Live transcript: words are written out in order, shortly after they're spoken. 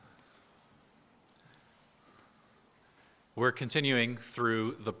We're continuing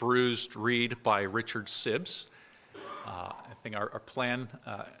through The Bruised Reed by Richard Sibbes. I think our plan,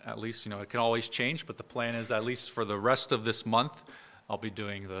 at least, it can always change, but the plan is at least for the rest of this month, I'll be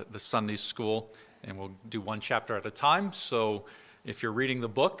doing the Sunday school, and we'll do one chapter at a time. So if you're reading the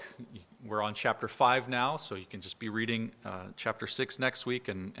book, we're on chapter 5 now, so you can just be reading chapter 6 next week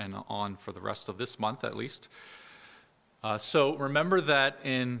and on for the rest of this month at least. So remember that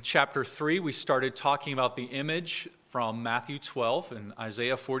in chapter 3, we started talking about the image from Matthew 12 and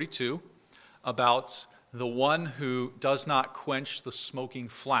Isaiah 42 about the one who does not quench the smoking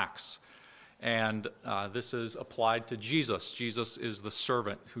flax. And this is applied to Jesus. Jesus is the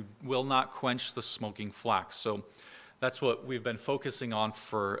servant who will not quench the smoking flax. So that's what we've been focusing on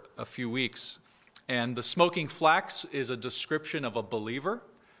for a few weeks. And the smoking flax is a description of a believer,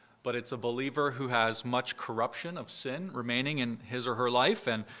 but it's a believer who has much corruption of sin remaining in his or her life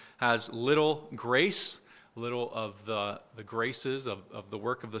and has little grace, little of the graces of the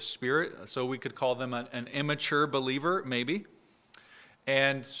work of the Spirit. So we could call them an immature believer, maybe.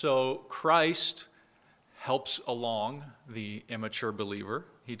 And so Christ helps along the immature believer.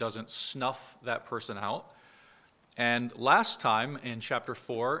 He doesn't snuff that person out. And last time in chapter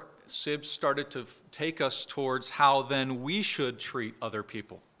 4, Sibbes started to take us towards how then we should treat other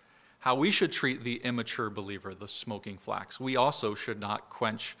people, how we should treat the immature believer, the smoking flax. We also should not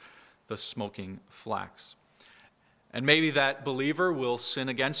quench the smoking flax. And maybe that believer will sin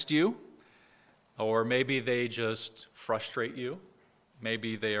against you, or maybe they just frustrate you.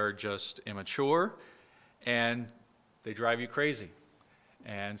 Maybe they are just immature, and they drive you crazy.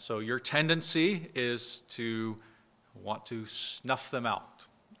 And so your tendency is to want to snuff them out.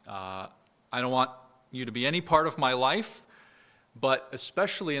 I don't want you to be any part of my life, but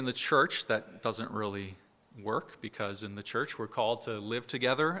especially in the church, that doesn't really work, because in the church we're called to live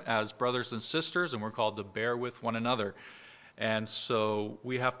together as brothers and sisters, and we're called to bear with one another. And so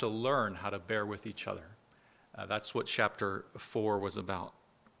we have to learn how to bear with each other. That's what chapter 4 was about.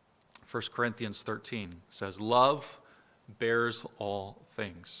 1 Corinthians 13 says, love bears all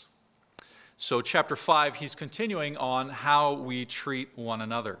things. So chapter 5, he's continuing on how we treat one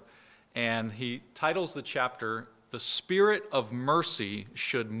another. And he titles the chapter, The Spirit of Mercy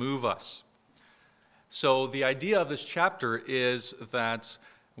Should Move Us. So the idea of this chapter is that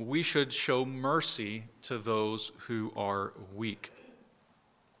we should show mercy to those who are weak.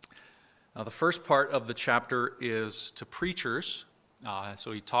 Now, the first part of the chapter is to preachers.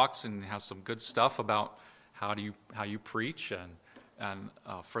 So he talks and has some good stuff about how you preach and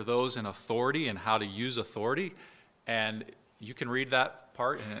for those in authority and how to use authority. And you can read that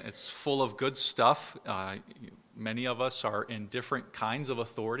part, and it's full of good stuff. Many of us are in different kinds of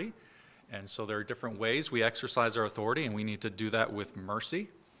authority. And so there are different ways we exercise our authority, and we need to do that with mercy.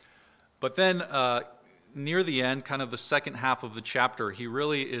 But then near the end, kind of the second half of the chapter, he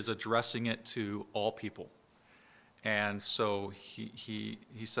really is addressing it to all people. And so he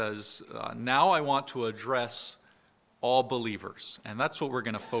says, now I want to address all believers. And that's what we're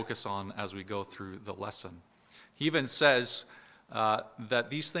going to focus on as we go through the lesson. He even says that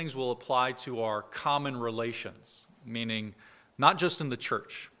these things will apply to our common relations, meaning not just in the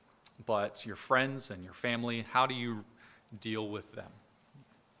church, but your friends and your family. How do you deal with them?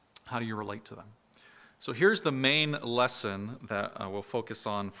 How do you relate to them? So here's the main lesson that we'll focus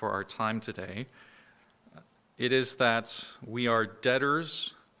on for our time today. It is that we are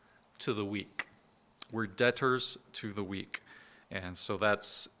debtors to the weak. We're debtors to the weak. And so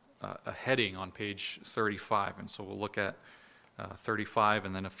that's a heading on page 35. And so we'll look at 35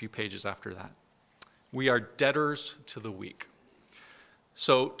 and then a few pages after that. We are debtors to the weak.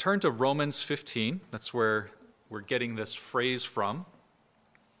 So turn to Romans 15. That's where we're getting this phrase from.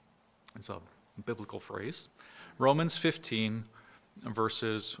 It's a biblical phrase. Romans 15,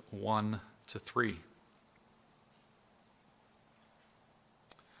 verses 1 to 3.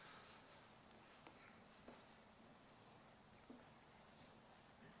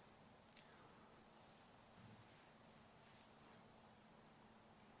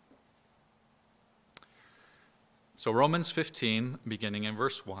 So Romans 15, beginning in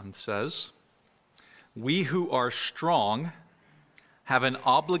verse 1, says, we who are strong have an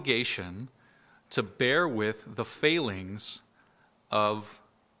obligation to bear with the failings of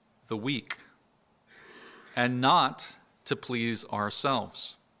the weak, and not to please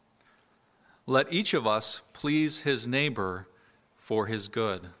ourselves. Let each of us please his neighbor for his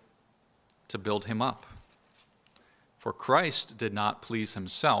good, to build him up. For Christ did not please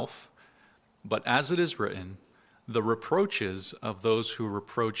himself, but as it is written, the reproaches of those who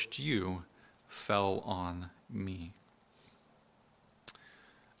reproached you fell on me.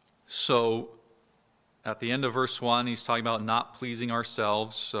 So at the end of verse 1, he's talking about not pleasing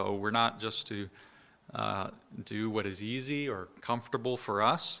ourselves. So we're not just to do what is easy or comfortable for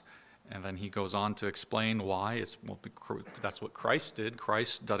us. And then he goes on to explain why. That's what Christ did.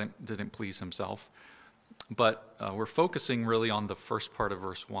 Christ didn't please himself. But we're focusing really on the first part of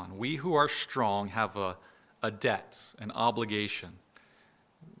verse 1. We who are strong have a debt, an obligation,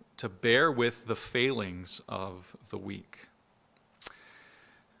 to bear with the failings of the weak.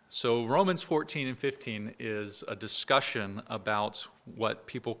 So Romans 14 and 15 is a discussion about what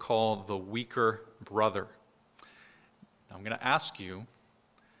people call the weaker brother. Now, I'm going to ask you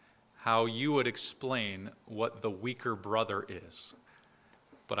how you would explain what the weaker brother is.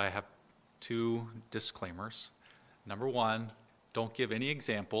 But I have two disclaimers. Number one, don't give any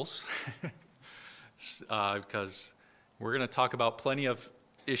examples because we're going to talk about plenty of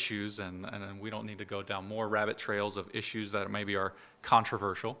issues and we don't need to go down more rabbit trails of issues that maybe are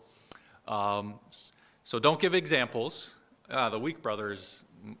controversial. So don't give examples. The weak brother is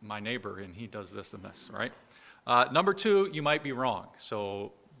my neighbor and he does this and this, right? Number two, you might be wrong.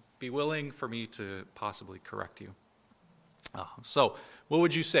 So be willing for me to possibly correct you. So what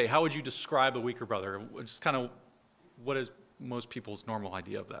would you say? How would you describe a weaker brother? Just kind of what is most people's normal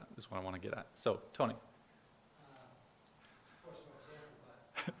idea of that is what I want to get at. So, Tony. Of course, no example,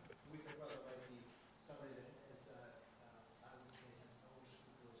 but a weaker brother might be somebody that is, I would say, has no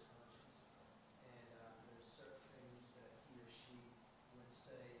scrupulous conscience. And there's certain things that he or she would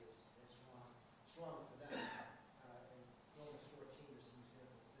say is wrong. It's wrong for them. In Romans 14, there's some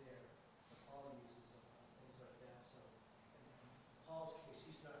examples there that Paul uses of things like that. So in Paul's case,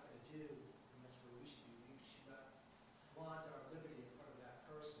 he's not going to do, and that's where we should be. We should not flaunt our liberty in front of that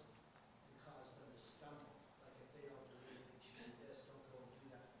person and cause them to stumble. Like if they don't believe that you should do this, don't go and do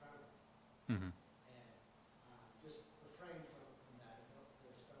that in front of them. Mm-hmm. And just refrain from that and don't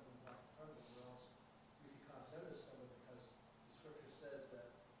go stumbling block in front of them, or else you can cause them to stumble because the scripture says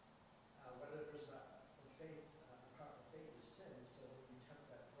that whether there's from faith, proper faith is sin, so when you tempt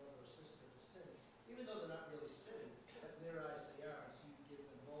that brother or sister to sin, even though they're not really sinning, but in their eyes they are, so you give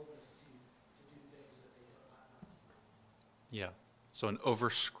them boldness to do things that they ought not to do. Yeah. So an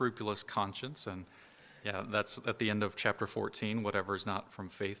over-scrupulous conscience, and yeah, that's at the end of chapter 14. Whatever is not from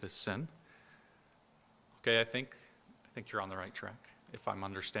faith is sin. Okay, I think you're on the right track, if I'm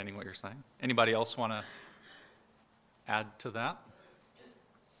understanding what you're saying. Anybody else want to add to that?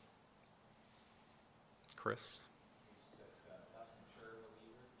 Chris?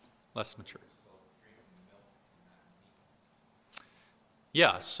 Less mature.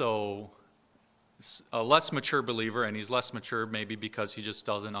 Yeah, so a less mature believer, and he's less mature maybe because he just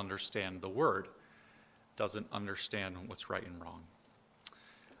doesn't understand the word, doesn't understand what's right and wrong.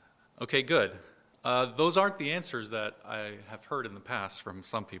 Okay, good. Those aren't the answers that I have heard in the past from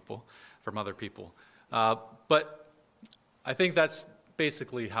some people, from other people. But I think that's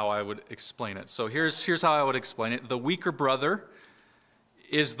basically how I would explain it. So here's how I would explain it. The weaker brother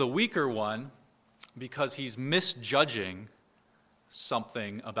is the weaker one because he's misjudging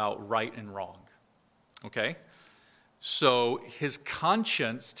something about right and wrong. Okay? So his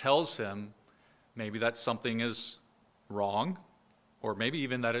conscience tells him maybe that something is wrong, or maybe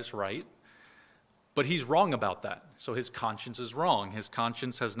even that it's right, but he's wrong about that. So his conscience is wrong. His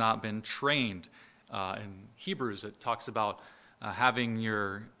conscience has not been trained. In Hebrews, it talks about having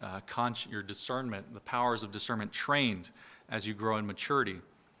your discernment, the powers of discernment trained as you grow in maturity.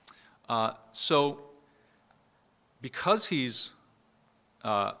 So because he's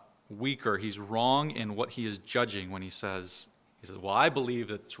weaker, he's wrong in what he is judging when he says, well, I believe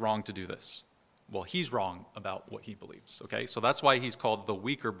that it's wrong to do this. Well, he's wrong about what he believes, okay? So that's why he's called the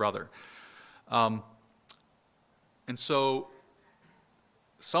weaker brother. And so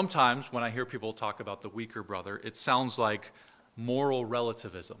sometimes when I hear people talk about the weaker brother, it sounds like moral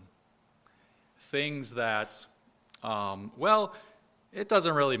relativism. Things that, well, it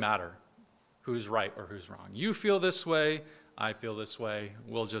doesn't really matter who's right or who's wrong. You feel this way, I feel this way,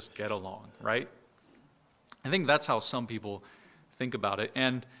 we'll just get along, right? I think that's how some people think about it.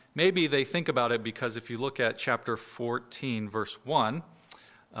 And maybe they think about it because if you look at chapter 14, verse 1,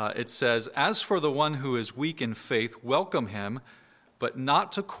 it says, "As for the one who is weak in faith, welcome him, but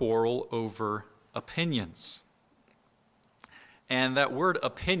not to quarrel over opinions." And that word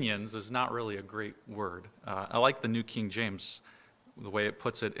opinions is not really a great word. I like the New King James. The way it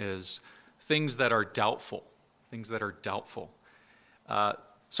puts it is things that are doubtful. Things that are doubtful.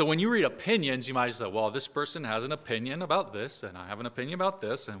 So when you read opinions, you might say, well, this person has an opinion about this, and I have an opinion about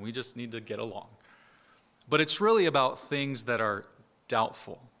this, and we just need to get along. But it's really about things that are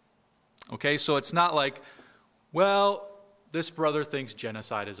doubtful. Okay, so it's not like, well, this brother thinks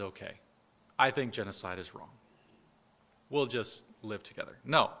genocide is okay. I think genocide is wrong. We'll just live together.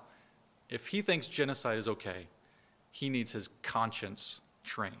 No. If he thinks genocide is okay, he needs his conscience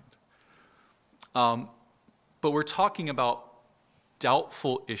trained. But we're talking about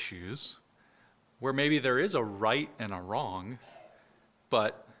doubtful issues where maybe there is a right and a wrong,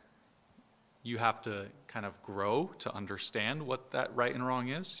 but you have to kind of grow to understand what that right and wrong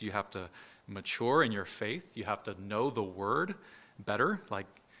is. You have to mature in your faith. You have to know the word better. Like,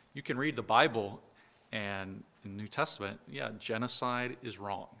 you can read the Bible and in the New Testament, yeah, genocide is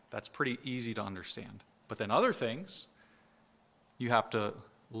wrong. That's pretty easy to understand. But then other things, you have to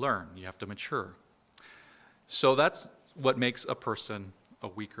learn. You have to mature. So that's what makes a person a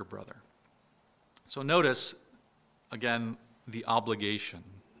weaker brother. So notice, again, the obligation,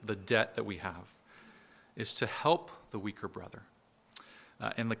 the debt that we have, is to help the weaker brother.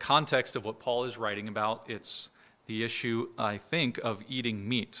 In the context of what Paul is writing about, it's the issue, I think, of eating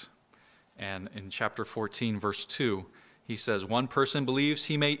meat. And in chapter 14, verse 2, he says, "One person believes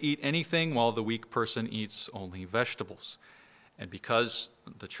he may eat anything, while the weak person eats only vegetables." And because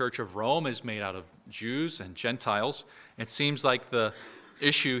the Church of Rome is made out of Jews and Gentiles, it seems like the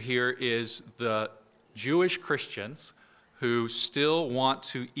issue here is the Jewish Christians who still want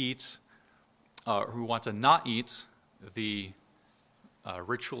to eat, who want to not eat the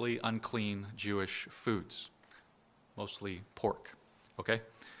ritually unclean Jewish foods, mostly pork. Okay?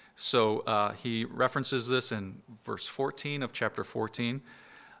 So he references this in verse 14 of chapter 14.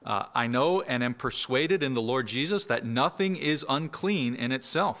 "I know and am persuaded in the Lord Jesus that nothing is unclean in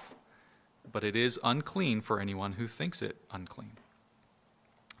itself, but it is unclean for anyone who thinks it unclean."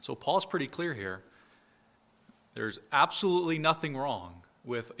 So Paul's pretty clear here. There's absolutely nothing wrong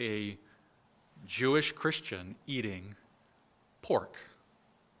with a Jewish Christian eating pork.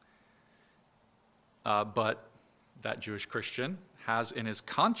 But that Jewish Christian has in his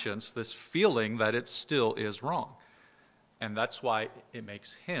conscience this feeling that it still is wrong. And that's why it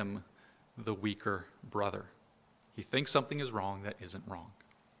makes him the weaker brother. He thinks something is wrong that isn't wrong.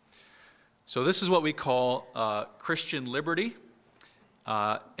 So this is what we call Christian liberty.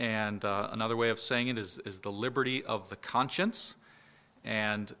 And another way of saying it is the liberty of the conscience.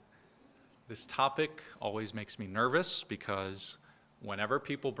 And this topic always makes me nervous because whenever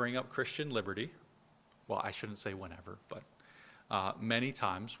people bring up Christian liberty, well, I shouldn't say whenever, but many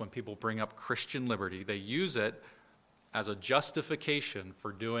times when people bring up Christian liberty, they use it as a justification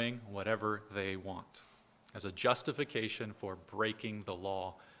for doing whatever they want, as a justification for breaking the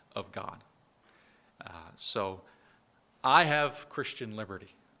law of God. So I have Christian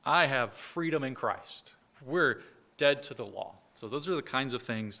liberty. I have freedom in Christ. We're dead to the law. So those are the kinds of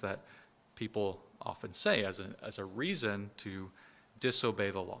things that people often say as a reason to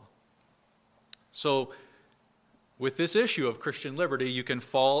disobey the law. So with this issue of Christian liberty, you can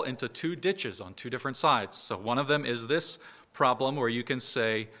fall into two ditches on two different sides. So one of them is this problem where you can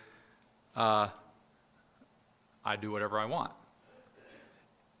say, I do whatever I want.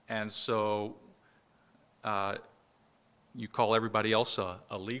 And so you call everybody else a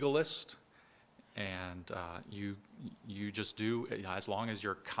legalist, and you just do, as long as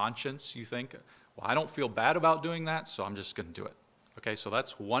your conscience, you think, well, I don't feel bad about doing that, so I'm just going to do it. Okay, so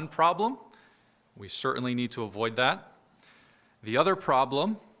that's one problem. We certainly need to avoid that. The other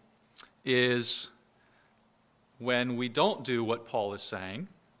problem is when we don't do what Paul is saying,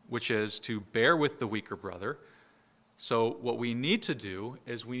 which is to bear with the weaker brother. So what we need to do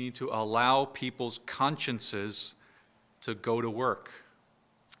is we need to allow people's consciences to go to work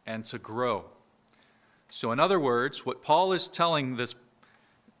and to grow. So in other words, what Paul is telling this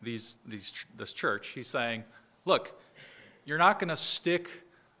church, he's saying, look, you're not going to stick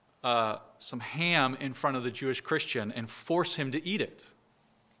some ham in front of the Jewish Christian and force him to eat it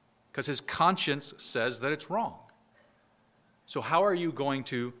because his conscience says that it's wrong. So how are you going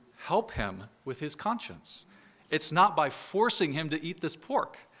to help him with his conscience? It's not by forcing him to eat this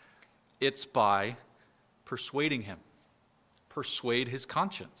pork. It's by persuading him. Persuade his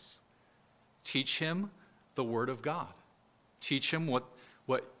conscience. Teach him the Word of God. Teach him what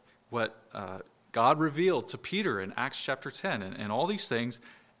God revealed to Peter in Acts chapter 10 and all these things,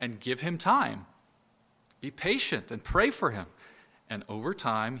 and give him time. Be patient and pray for him. And over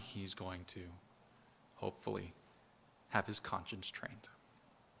time, he's going to hopefully have his conscience trained.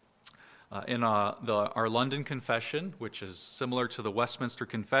 In our London Confession, which is similar to the Westminster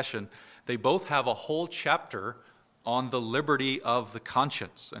Confession, they both have a whole chapter on the liberty of the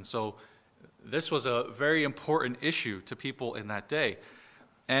conscience. And so this was a very important issue to people in that day.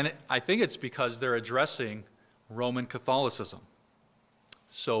 And I think it's because they're addressing Roman Catholicism.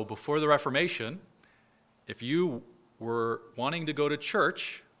 So before the Reformation, if you were wanting to go to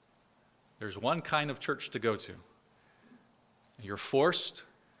church, There's one kind of church to go to. You're forced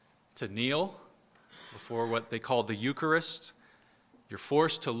to kneel before what they call the Eucharist. You're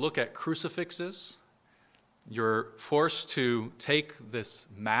forced to look at crucifixes. You're forced to take this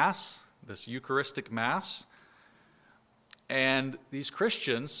Mass, this Eucharistic Mass. And these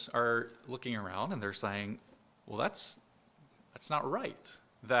Christians are looking around and they're saying, well, that's not right.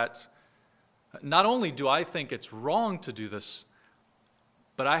 That not only do I think it's wrong to do this,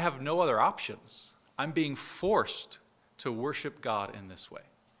 but I have no other options. I'm being forced to worship God in this way.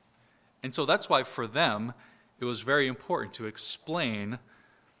 And so that's why for them, it was very important to explain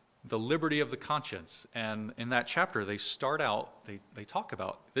the liberty of the conscience. And in that chapter, they start out, they talk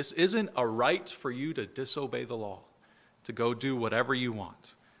about, this isn't a right for you to disobey the law, to go do whatever you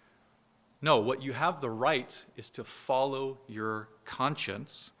want. No, what you have the right is to follow your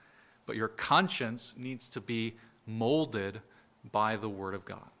conscience, but your conscience needs to be molded by the Word of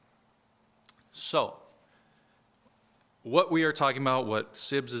God. So, what we are talking about, what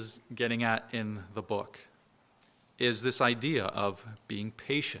Sibbes is getting at in the book, is this idea of being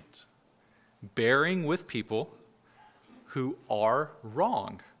patient, bearing with people who are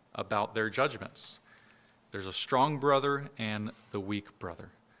wrong about their judgments. There's a strong brother and the weak brother.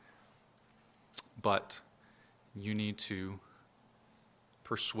 But you need to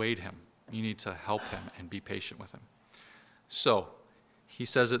persuade him. You need to help him and be patient with him. So, he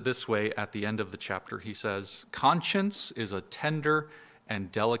says it this way at the end of the chapter. He says, conscience is a tender and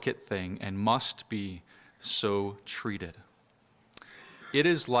delicate thing and must be so treated. It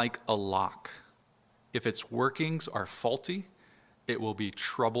is like a lock. If its workings are faulty, it will be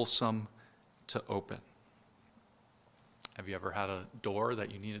troublesome to open. Have you ever had a door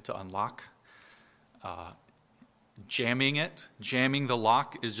that you needed to unlock? Jamming the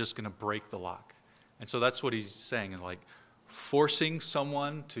lock is just going to break the lock. And so that's what he's saying, like forcing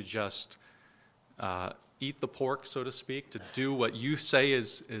someone to just eat the pork, so to speak, to do what you say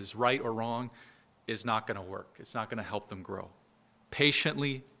is right or wrong, is not going to work. It's not going to help them grow.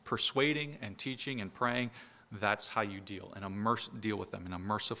 Patiently persuading and teaching and praying, that's how you deal with them in a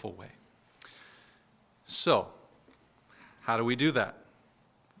merciful way. So, how do we do that?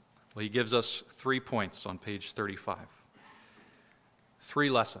 Well, he gives us 3 points on page 35. 3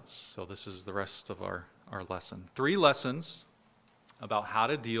 lessons. So this is the rest of our lesson. 3 lessons about how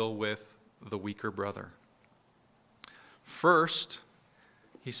to deal with the weaker brother. First,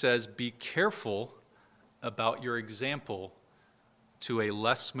 he says, be careful about your example to a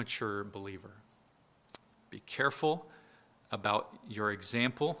less mature believer. Be careful about your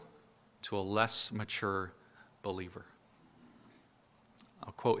example to a less mature believer.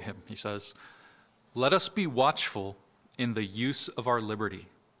 I'll quote him. He says, let us be watchful in the use of our liberty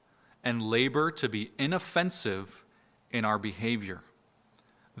and labor to be inoffensive in our behavior,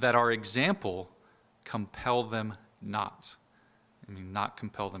 that our example compel them not. Not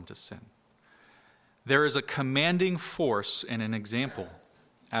compel them to sin. There is a commanding force in an example,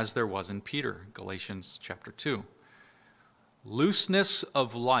 as there was in Peter, Galatians chapter 2. Looseness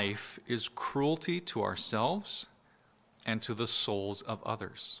of life is cruelty to ourselves and to the souls of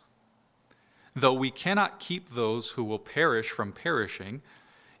others. Though we cannot keep those who will perish from perishing,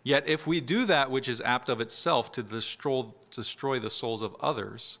 yet if we do that which is apt of itself to destroy the souls of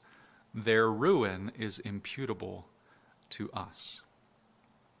others, their ruin is imputable to us.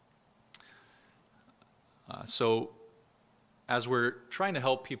 So, as we're trying to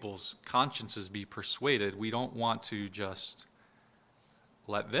help people's consciences be persuaded, we don't want to just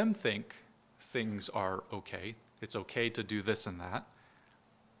let them think things are okay. It's okay to do this and that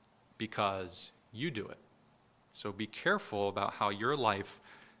because you do it. So be careful about how your life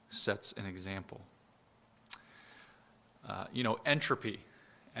sets an example. Entropy.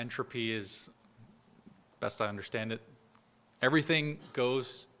 Entropy is, best I understand it, everything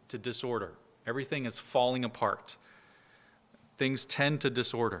goes to disorder. Everything is falling apart. Things tend to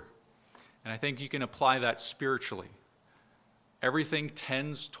disorder. And I think you can apply that spiritually. Everything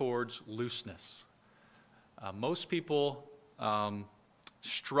tends towards looseness. Most people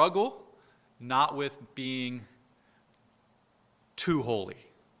struggle not with being too holy,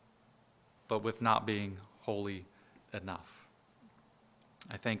 but with not being holy enough.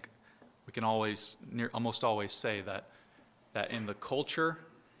 I think we can almost always say that in the culture,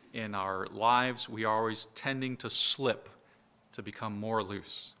 in our lives, we are always tending to slip, to become more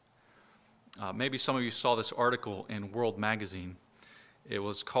loose. Maybe some of you saw this article in World Magazine. It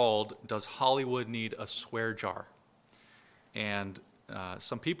was called, Does Hollywood Need a Swear Jar? And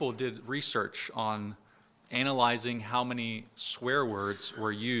some people did research on analyzing how many swear words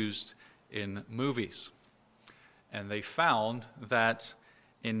were used in movies. And they found that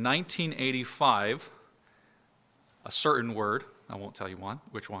In 1985, a certain word, I won't tell you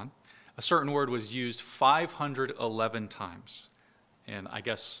which one, a certain word was used 511 times in, I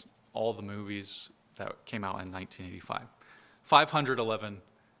guess, all the movies that came out in 1985. 511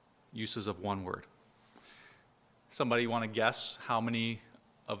 uses of one word. Somebody want to guess how many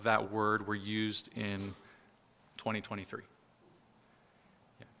of that word were used in 2023?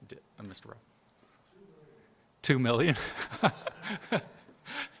 Yeah, Mr. Rowe. 2 million?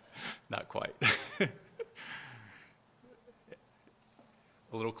 Not quite. A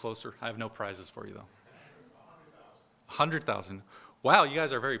little closer. I have no prizes for you, though. 100,000. Wow, you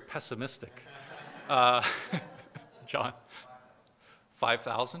guys are very pessimistic. John?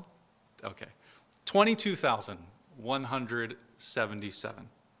 5,000? Okay. 22,177.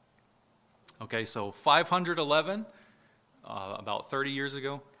 Okay, so 511, about 30 years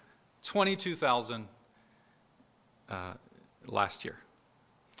ago. 22,000 last year.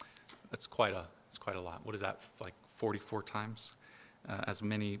 It's quite a lot. What is that, like 44 times as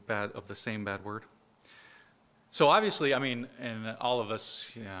many bad of the same bad word? So obviously, I mean, and all of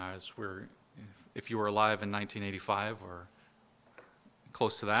us, if you were alive in 1985 or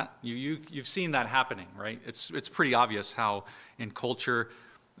close to that, you've seen that happening, right? It's pretty obvious how in culture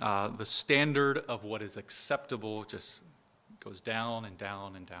the standard of what is acceptable just goes down and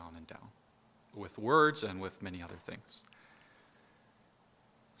down and down and down with words and with many other things.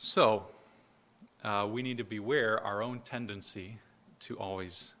 So we need to beware our own tendency to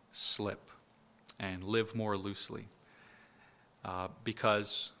always slip and live more loosely,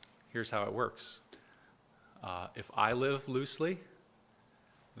 because here's how it works. If I live loosely,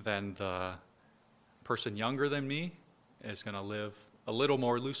 then the person younger than me is going to live a little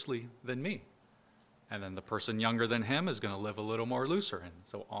more loosely than me. And then the person younger than him is going to live a little more looser, and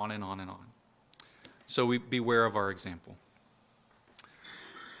so on and on and on. So we beware of our example.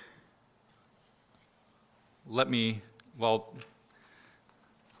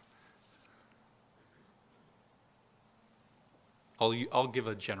 I'll give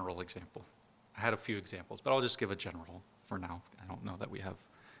a general example. I had a few examples, but I'll just give a general for now. I don't know that we have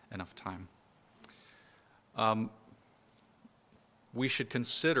enough time. We should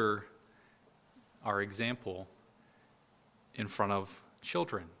consider our example in front of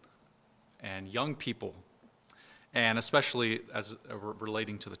children and young people, and especially as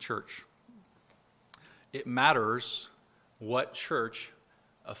relating to the church. It matters what church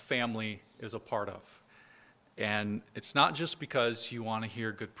a family is a part of. And it's not just because you want to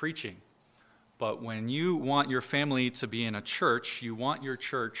hear good preaching, but when you want your family to be in a church, you want your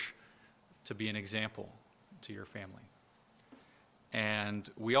church to be an example to your family. And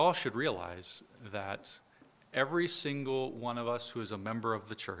we all should realize that every single one of us who is a member of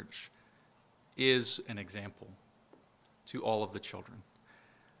the church is an example to all of the children.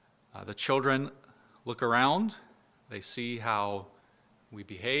 The children look around, they see how we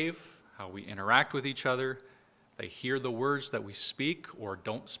behave, how we interact with each other, they hear the words that we speak or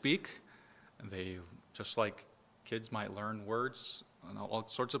don't speak. They, just like kids might learn words in all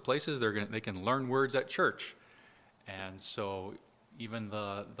sorts of places, they can learn words at church. And so even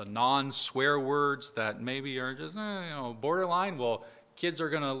the non-swear words that maybe are just borderline, well, kids are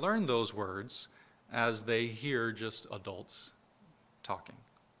going to learn those words as they hear just adults talking.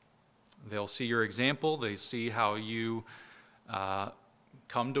 They'll see your example. They see how you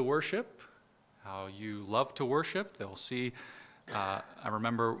come to worship, how you love to worship. They'll see, I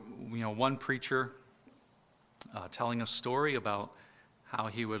remember, one preacher telling a story about how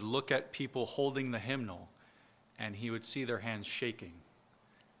he would look at people holding the hymnal and he would see their hands shaking.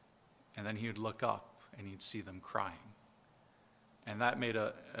 And then he would look up and he'd see them crying. And that made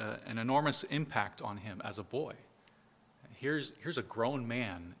an enormous impact on him as a boy. Here's a grown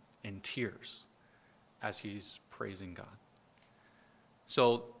man in tears as he's praising God.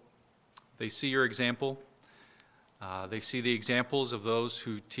 So they see your example. They see the examples of those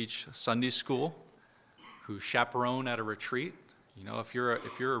who teach Sunday school, who chaperone at a retreat. If you're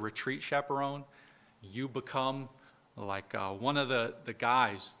a retreat chaperone, you become like one of the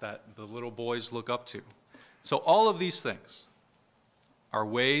guys that the little boys look up to. So all of these things are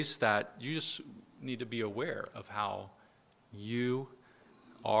ways that you just need to be aware of how you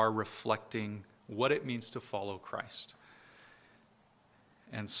are reflecting what it means to follow Christ.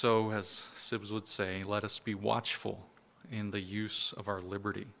 And so, as Sibbs would say, let us be watchful in the use of our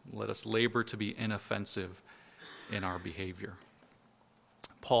liberty. Let us labor to be inoffensive in our behavior.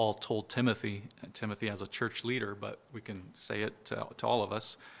 Paul told Timothy as a church leader, but we can say it to all of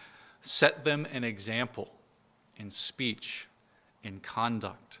us, set them an example in speech, in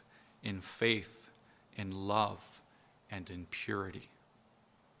conduct, in faith, in love, and in purity.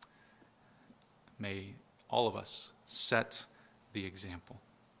 May all of us set the example.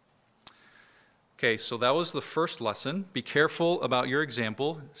 Okay, so that was the first lesson. Be careful about your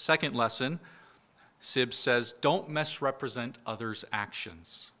example. Second lesson, Sibbes says, don't misrepresent others'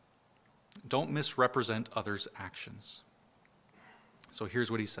 actions. Don't misrepresent others' actions. So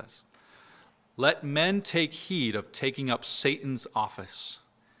here's what he says. Let men take heed of taking up Satan's office,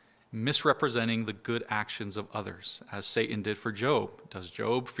 misrepresenting the good actions of others, as Satan did for Job. Does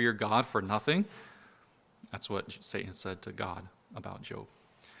Job fear God for nothing? That's what Satan said to God about Job.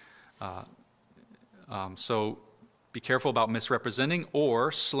 So be careful about misrepresenting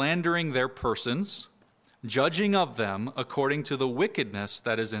or slandering their persons, judging of them according to the wickedness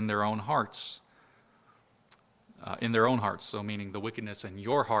that is in their own hearts. So meaning the wickedness in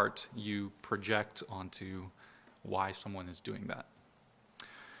your heart, you project onto why someone is doing that.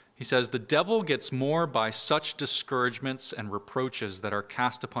 He says, the devil gets more by such discouragements and reproaches that are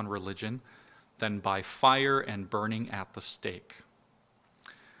cast upon religion than by fire and burning at the stake.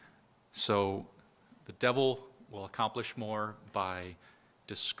 So the devil will accomplish more by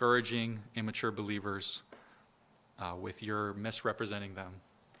discouraging immature believers with your misrepresenting them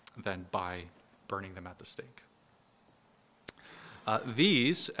than by burning them at the stake.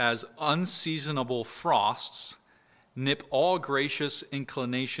 These, as unseasonable frosts, nip all gracious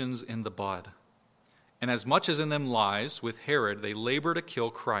inclinations in the bud. And as much as in them lies, with Herod, they labor to kill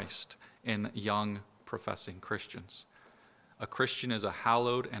Christ in young professing Christians. A Christian is a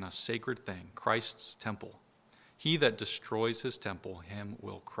hallowed and a sacred thing, Christ's temple. He that destroys his temple, him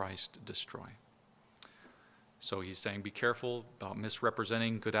will Christ destroy. So he's saying, be careful about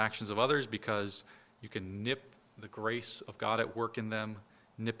misrepresenting good actions of others, because you can nip the grace of God at work in them,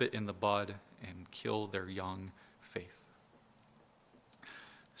 nip it in the bud, and kill their young faith.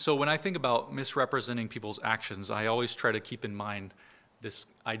 So when I think about misrepresenting people's actions, I always try to keep in mind this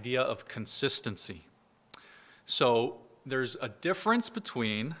idea of consistency. So there's a difference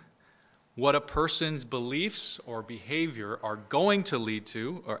between what a person's beliefs or behavior are going to lead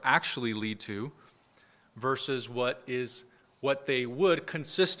to, or actually lead to, versus what they would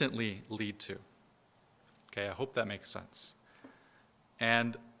consistently lead to. Okay, I hope that makes sense.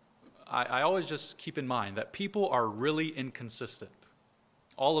 And I always just keep in mind that people are really inconsistent.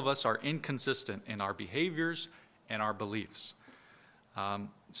 All of us are inconsistent in our behaviors and our beliefs.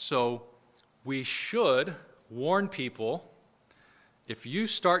 So we should warn people, if you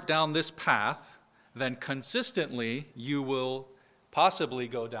start down this path, then consistently you will possibly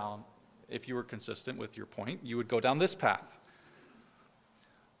go down, if you were consistent with your point, you would go down this path.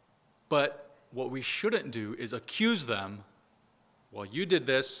 But what we shouldn't do is accuse them, well, you did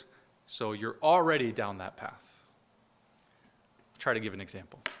this, so you're already down that path. I'll try to give an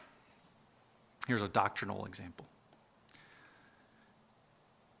example. Here's a doctrinal example.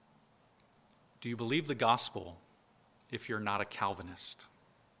 Do you believe the gospel if you're not a Calvinist?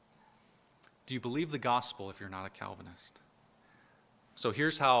 Do you believe the gospel if you're not a Calvinist? So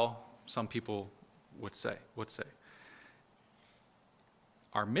here's how some people would say.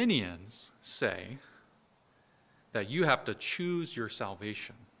 Arminians say that you have to choose your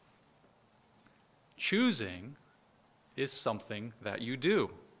salvation. Choosing is something that you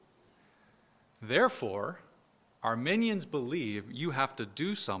do. Therefore, Arminians believe you have to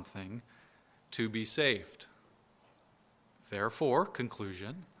do something to be saved. Therefore,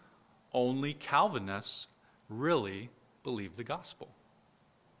 conclusion, only Calvinists really believe the gospel.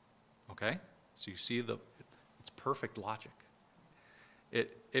 Okay? So you see it's perfect logic.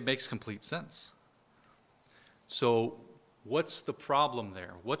 It makes complete sense. So what's the problem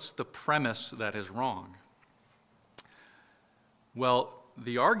there? What's the premise that is wrong? Well,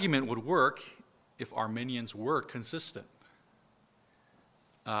 the argument would work if Arminians were consistent.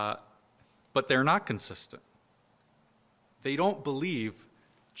 But they're not consistent. They don't believe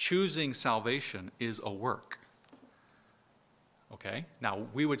choosing salvation is a work. Okay? Now,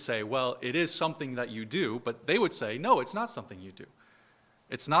 we would say, well, it is something that you do, but they would say, no, it's not something you do.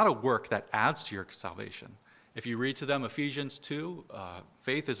 It's not a work that adds to your salvation. If you read to them Ephesians 2,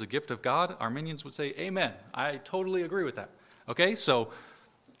 faith is a gift of God, Arminians would say, amen. I totally agree with that. Okay? So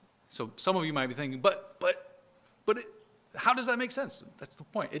some of you might be thinking, but how does that make sense? That's the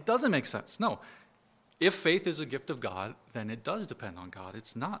point. It doesn't make sense. No. If faith is a gift of God, then it does depend on God.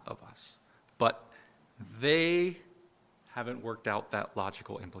 It's not of us. But they haven't worked out that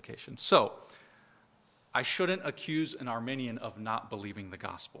logical implication. So I shouldn't accuse an Arminian of not believing the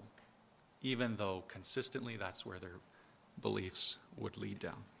gospel, even though consistently that's where their beliefs would lead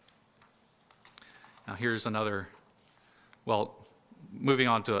down. Now here's another, moving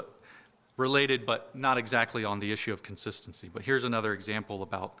on to related but not exactly on the issue of consistency, but here's another example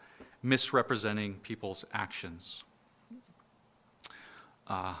about misrepresenting people's actions.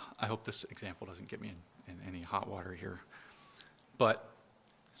 I hope this example doesn't get me in any hot water here. But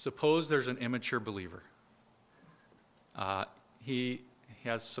suppose there's an immature believer. He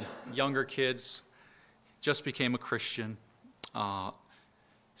has some younger kids, just became a Christian.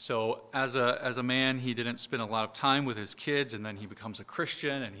 So as a man, he didn't spend a lot of time with his kids, and then he becomes a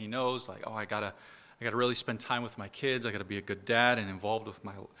Christian, and he knows, like, oh, I gotta really spend time with my kids. I gotta be a good dad and involved with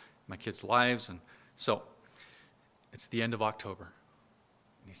my kids' lives. And so it's the end of October.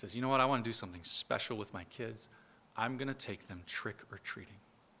 And he says, you know what, I want to do something special with my kids. I'm going to take them trick-or-treating.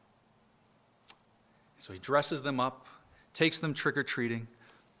 So he dresses them up, takes them trick-or-treating,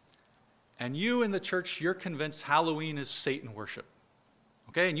 and you in the church, you're convinced Halloween is Satan worship.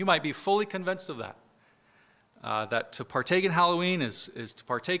 Okay, and you might be fully convinced of that. That to partake in Halloween is to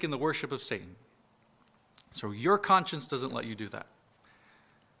partake in the worship of Satan. So your conscience doesn't let you do that.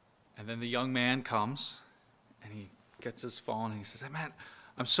 And then the young man comes, and he gets his phone, and he says, hey, man,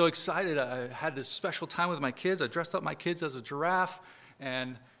 I'm so excited. I had this special time with my kids. I dressed up my kids as a giraffe,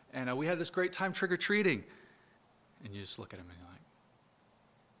 and we had this great time trick-or-treating. And you just look at him and you're like,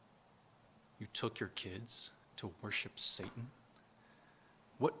 you took your kids to worship Satan?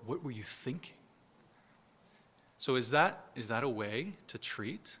 What were you thinking? So is that a way to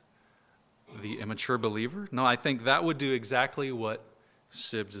treat the immature believer? No, I think that would do exactly what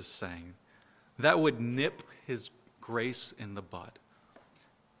Sibbs is saying. That would nip his grace in the bud.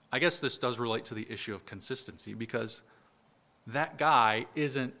 I guess this does relate to the issue of consistency, because that guy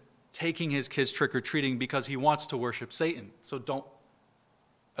isn't taking his kids trick-or-treating because he wants to worship Satan. So don't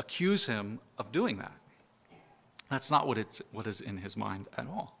accuse him of doing that. That's not what is in his mind at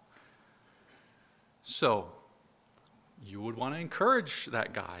all. So you would want to encourage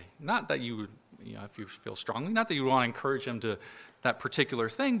that guy. Not that you would, if you feel strongly, not that you would want to encourage him to that particular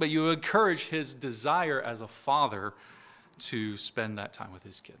thing, but you would encourage his desire as a father to spend that time with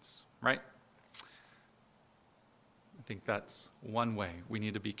his kids, right? I think that's one way we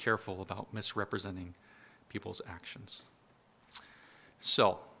need to be careful about misrepresenting people's actions.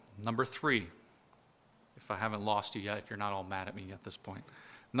 So, number 3, if I haven't lost you yet, if you're not all mad at me at this point.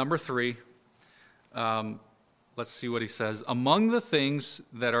 Number 3, let's see what he says. Among the things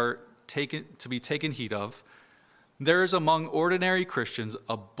that are to be taken heed of, there is among ordinary Christians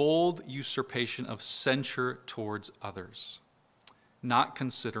a bold usurpation of censure towards others, not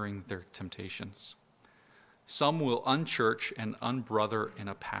considering their temptations. Some will unchurch and unbrother in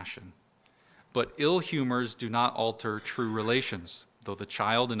a passion. But ill humors do not alter true relations. Though the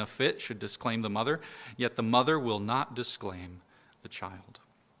child in a fit should disclaim the mother, yet the mother will not disclaim the child.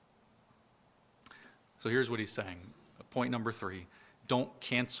 So here's what he's saying. Point number 3, don't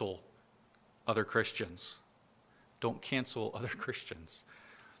cancel other Christians. Don't cancel other Christians.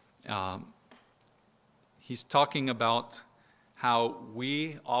 He's talking about how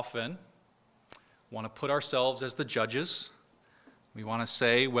we often want to put ourselves as the judges. We want to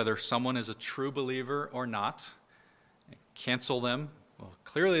say whether someone is a true believer or not. Cancel them. Well,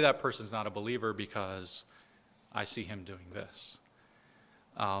 clearly that person's not a believer because I see him doing this.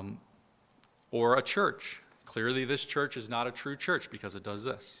 Or a church. Clearly this church is not a true church because it does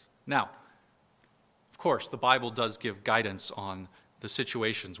this. Now, of course, the Bible does give guidance on the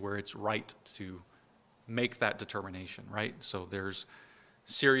situations where it's right to make that determination, right? So there's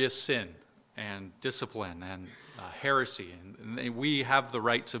serious sin and discipline and heresy, and we have the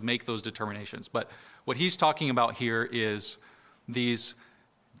right to make those determinations. But what he's talking about here is these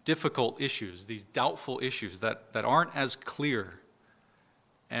difficult issues, these doubtful issues that aren't as clear,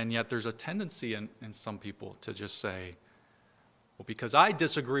 and yet there's a tendency in some people to just say, well, because I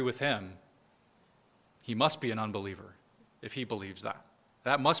disagree with him, he must be an unbeliever if he believes that.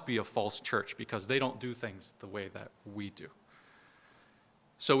 That must be a false church because they don't do things the way that we do.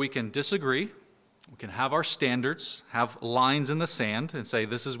 So we can disagree, we can have our standards, have lines in the sand and say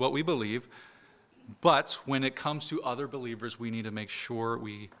this is what we believe, but when it comes to other believers, we need to make sure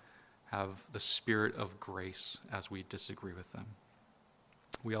we have the spirit of grace as we disagree with them.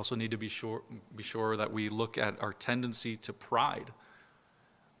 We also need to be sure that we look at our tendency to pride,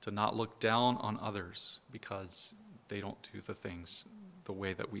 to not look down on others because they don't do the things the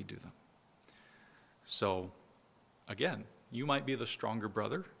way that we do them. So, again, you might be the stronger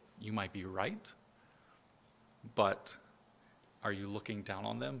brother, you might be right, but are you looking down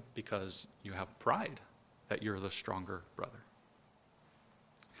on them because you have pride that you're the stronger brother?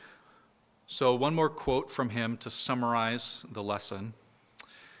 So one more quote from him to summarize the lesson.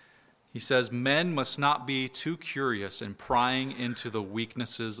 He says, men must not be too curious in prying into the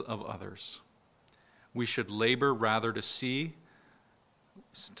weaknesses of others. We should labor rather to see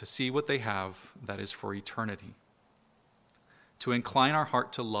to see what they have that is for eternity, to incline our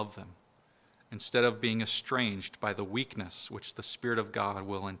heart to love them, instead of being estranged by the weakness which the Spirit of God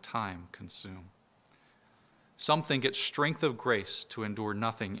will in time consume. Some think it strength of grace to endure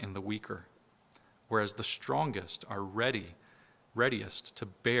nothing in the weaker, whereas the strongest are readiest to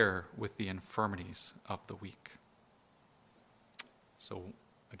bear with the infirmities of the weak. So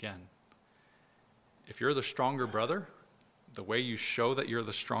again, if you're the stronger brother, the way you show that you're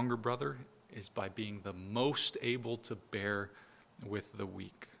the stronger brother is by being the most able to bear with the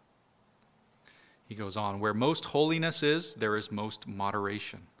weak. He goes on, where most holiness is, there is most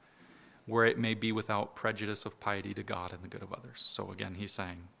moderation, where it may be without prejudice of piety to God and the good of others. So again, he's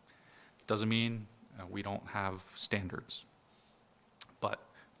saying, it doesn't mean we don't have standards, but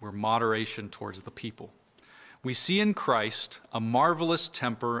we're moderation towards the people. We see in Christ a marvelous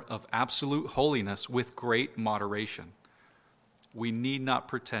temper of absolute holiness with great moderation. We need not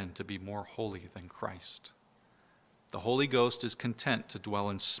pretend to be more holy than Christ. The Holy Ghost is content to dwell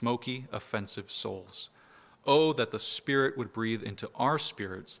in smoky, offensive souls. Oh, that the Spirit would breathe into our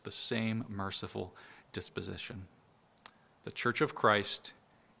spirits the same merciful disposition. The Church of Christ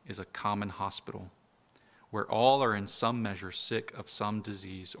is a common hospital where all are in some measure sick of some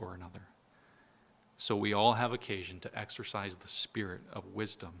disease or another. So we all have occasion to exercise the spirit of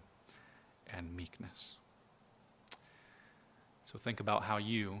wisdom and meekness. So think about how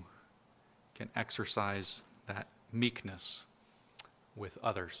you can exercise that meekness with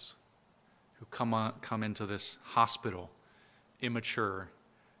others who come into this hospital immature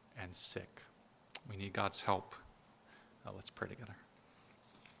and sick. We need God's help. Let's pray together.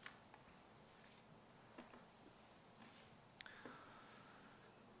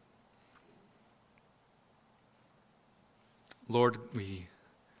 Lord, we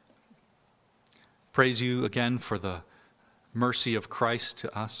praise you again for the mercy of Christ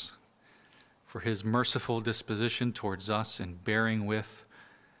to us, for his merciful disposition towards us in bearing with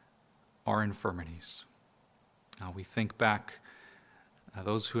our infirmities. We think back,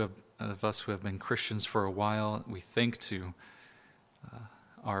 those of us who have been Christians for a while, we think to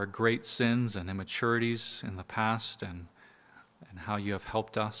our great sins and immaturities in the past and how you have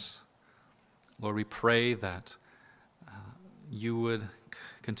helped us. Lord, we pray that you would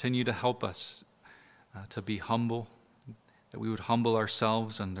continue to help us to be humble, that we would humble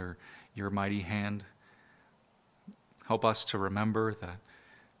ourselves under your mighty hand. Help us to remember that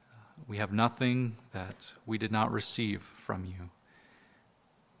we have nothing that we did not receive from you.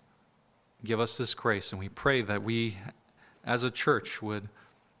 Give us this grace, and we pray that we, as a church, would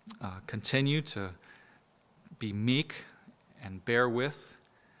continue to be meek and bear with,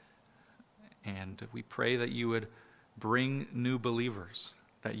 and we pray that you would bring new believers,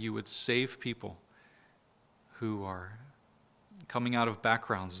 that you would save people who are coming out of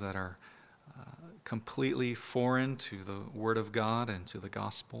backgrounds that are completely foreign to the Word of God and to the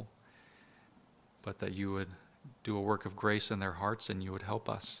gospel, but that you would do a work of grace in their hearts and you would help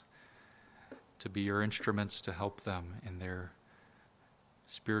us to be your instruments to help them in their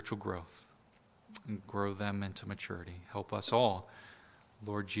spiritual growth and grow them into maturity. Help us all,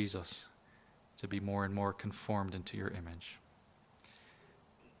 Lord Jesus, to be more and more conformed into your image.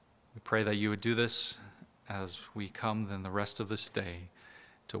 We pray that you would do this as we come then the rest of this day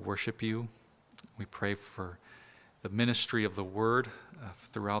to worship you. We pray for the ministry of the word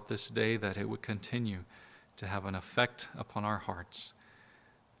throughout this day, that it would continue to have an effect upon our hearts,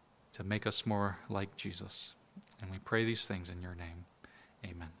 to make us more like Jesus. And we pray these things in your name.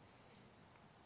 Amen.